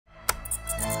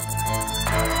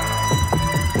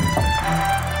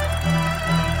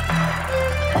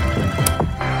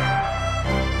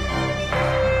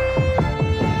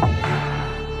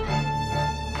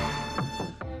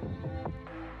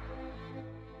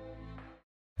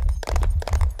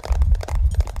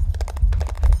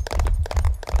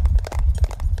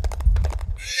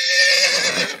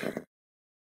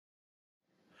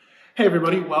Hey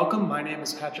everybody, welcome. My name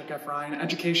is Patrick F. Ryan,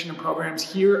 Education and Programs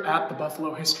here at the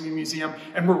Buffalo History Museum,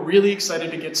 and we're really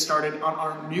excited to get started on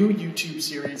our new YouTube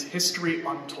series, History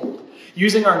Untold.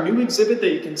 Using our new exhibit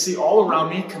that you can see all around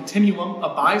me, Continuum,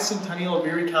 a bicentennial of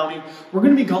Erie County, we're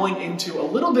going to be going into a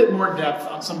little bit more depth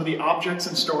on some of the objects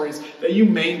and stories that you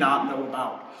may not know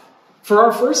about. For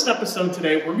our first episode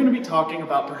today, we're going to be talking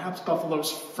about perhaps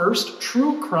Buffalo's first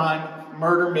true crime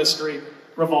murder mystery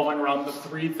revolving around the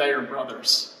Three Thayer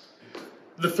Brothers.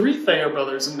 The Three Thayer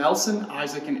brothers, Nelson,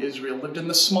 Isaac, and Israel, lived in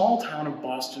the small town of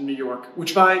Boston, New York,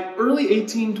 which by early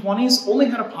 1820s only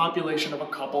had a population of a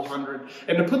couple hundred.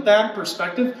 And to put that in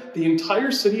perspective, the entire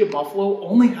city of Buffalo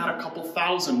only had a couple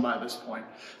thousand by this point.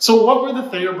 So what were the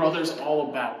Thayer brothers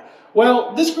all about?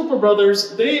 Well, this group of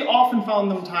brothers, they often found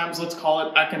themselves, let's call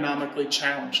it, economically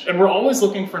challenged, and were always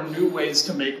looking for new ways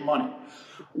to make money.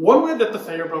 One way that the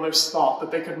Thayer brothers thought that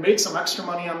they could make some extra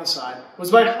money on the side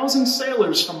was by housing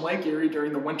sailors from Lake Erie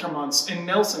during the winter months in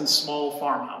Nelson's small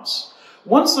farmhouse.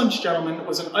 One such gentleman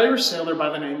was an Irish sailor by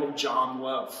the name of John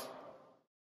Love.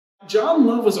 John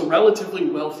Love was a relatively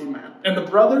wealthy man, and the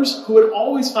brothers, who had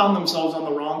always found themselves on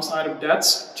the wrong side of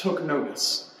debts, took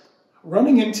notice.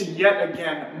 Running into yet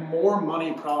again more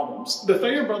money problems, the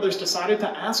Thayer brothers decided to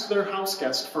ask their house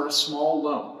guest for a small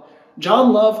loan.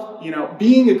 John Love,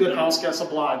 being a good house guest,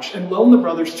 obliged and loaned the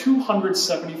brothers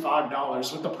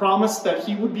 $275 with the promise that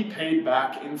he would be paid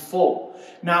back in full.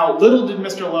 Now, little did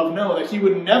Mr. Love know that he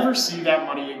would never see that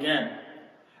money again.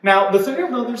 Now, the Thayer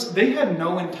brothers, they had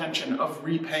no intention of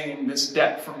repaying this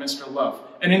debt from Mr. Love.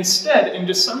 And instead, in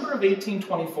December of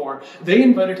 1824, they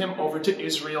invited him over to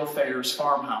Israel Thayer's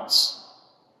farmhouse.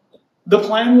 The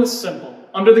plan was simple.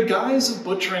 Under the guise of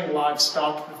butchering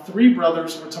livestock, the three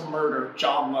brothers were to murder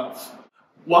John Love.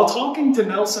 While talking to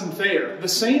Nelson Thayer, the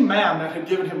same man that had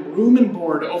given him room and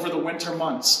board over the winter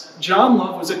months, John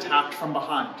Love was attacked from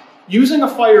behind. Using a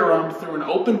firearm through an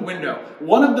open window,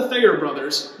 one of the Thayer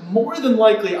brothers, more than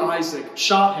likely Isaac,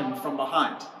 shot him from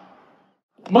behind.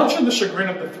 Much to the chagrin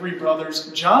of the three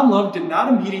brothers, John Love did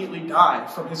not immediately die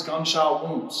from his gunshot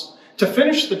wounds. To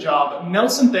finish the job,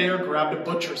 Nelson Thayer grabbed a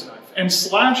butcher's knife and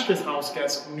slashed his house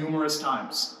guest numerous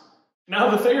times. Now,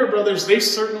 the Thayer brothers, they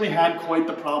certainly had quite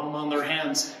the problem on their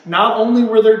hands. Not only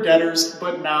were they debtors,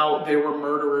 but now they were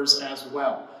murderers as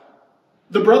well.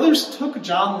 The brothers took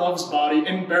John Love's body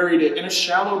and buried it in a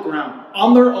shallow ground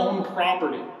on their own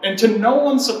property. And to no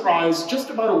one's surprise, just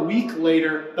about a week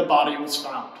later, the body was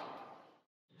found.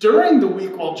 During the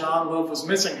week while John Love was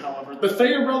missing, however, the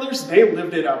Thayer brothers, they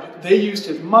lived it up. They used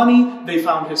his money, they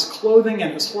found his clothing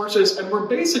and his horses, and were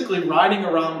basically riding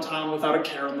around town without a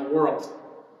care in the world.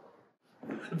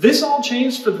 This all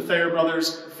changed for the Thayer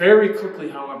brothers very quickly,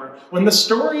 however, when the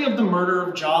story of the murder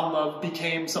of John Love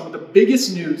became some of the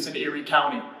biggest news in Erie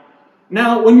County.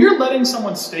 Now, when you're letting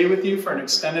someone stay with you for an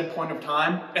extended point of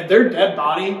time, and their dead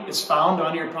body is found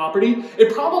on your property,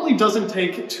 it probably doesn't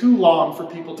take too long for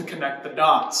people to connect the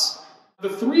dots. The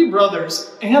three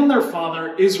brothers and their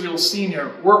father, Israel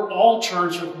Sr., were all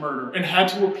charged with murder and had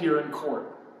to appear in court.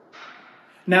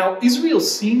 Now, Israel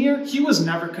Sr., he was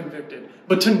never convicted,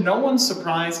 but to no one's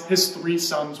surprise, his three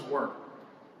sons were.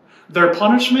 Their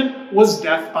punishment was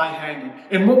death by hanging,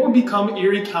 in what would become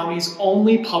Erie County's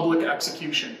only public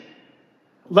execution.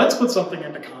 Let's put something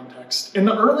into context. In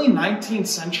the early 19th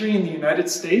century in the United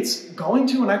States, going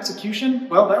to an execution,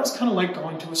 well, that was kind of like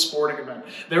going to a sporting event.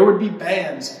 There would be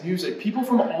bands, music. People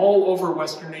from all over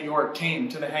Western New York came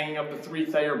to the hanging of the Three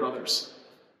Thayer brothers.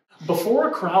 Before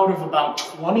a crowd of about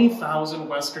 20,000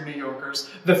 Western New Yorkers,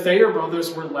 the Thayer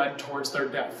brothers were led towards their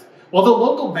death, while the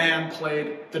local band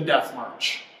played the Death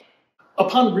March.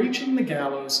 Upon reaching the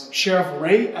gallows, Sheriff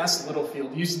Ray S.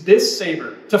 Littlefield used this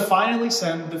saber to finally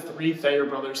send the Three Thayer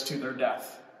brothers to their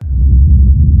death.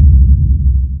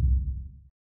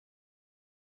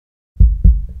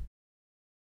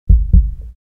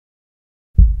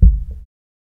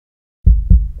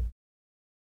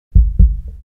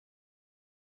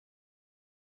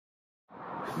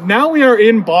 Now we are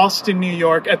in Boston, New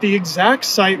York, at the exact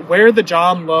site where the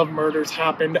John Love murders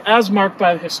happened, as marked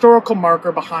by the historical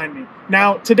marker behind me.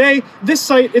 Now, today, this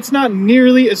site, it's not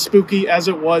nearly as spooky as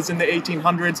it was in the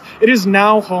 1800s. It is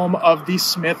now home of the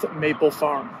Smith Maple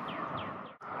Farm.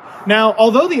 Now,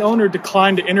 although the owner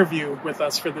declined to interview with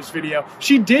us for this video,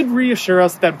 she did reassure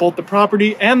us that both the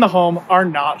property and the home are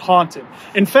not haunted.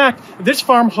 In fact, this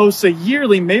farm hosts a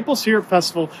yearly maple syrup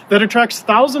festival that attracts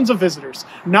thousands of visitors,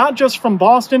 not just from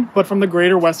Boston, but from the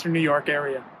greater Western New York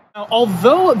area. Now,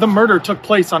 although the murder took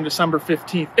place on December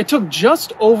 15th, it took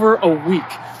just over a week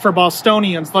for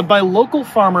Bostonians, led by local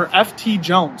farmer F.T.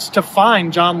 Jones, to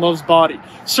find John Love's body,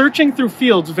 searching through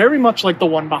fields very much like the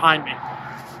one behind me.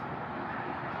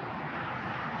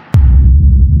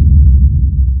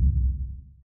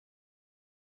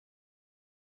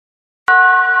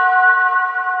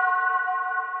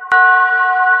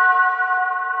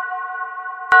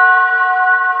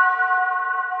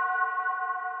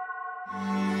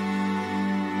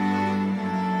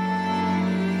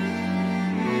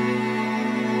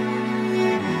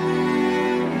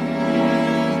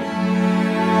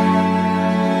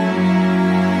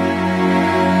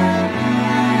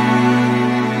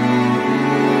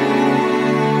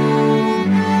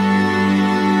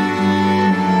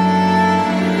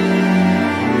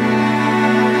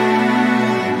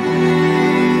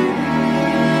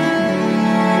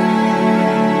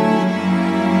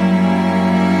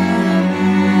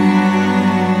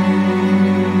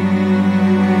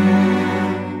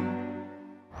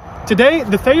 Today,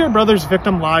 the Thayer Brothers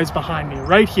victim lies behind me,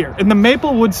 right here, in the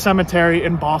Maplewood Cemetery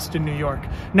in Boston, New York.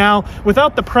 Now,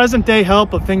 without the present-day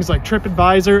help of things like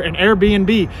TripAdvisor and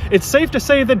Airbnb, it's safe to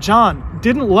say that John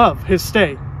didn't love his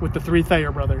stay with the Three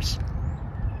Thayer Brothers.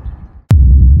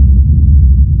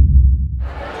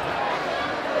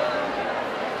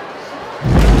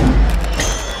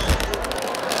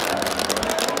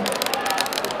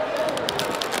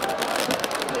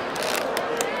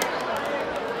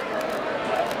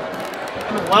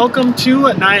 Welcome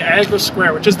to Niagara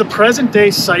Square, which is the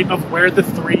present-day site of where the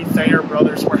Three Thayer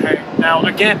Brothers were hanged. Now,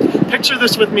 again, picture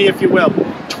this with me, if you will.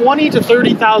 20 to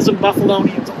 30,000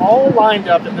 Buffalonians all lined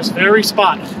up in this very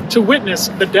spot to witness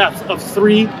the death of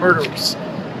three murderers.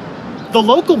 The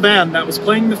local band that was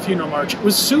playing the funeral march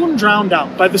was soon drowned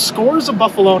out by the scores of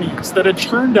Buffalonians that had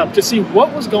turned up to see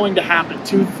what was going to happen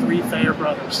to the Three Thayer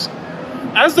Brothers.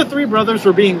 As the three brothers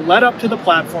were being led up to the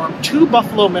platform, two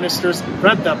Buffalo ministers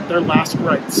read them their last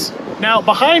rites. Now,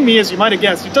 behind me, as you might have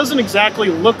guessed, it doesn't exactly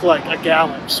look like a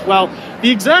gallows. Well, the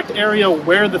exact area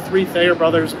where the Three Thayer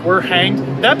Brothers were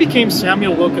hanged, that became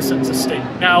Samuel Wilkinson's estate.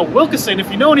 Now, Wilkinson,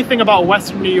 if you know anything about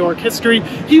Western New York history,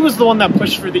 he was the one that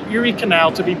pushed for the Erie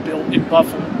Canal to be built in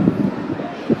Buffalo.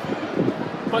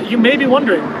 But you may be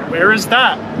wondering, where is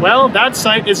that? Well, that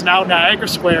site is now Niagara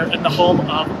Square and the home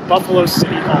of Buffalo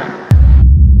City Hall.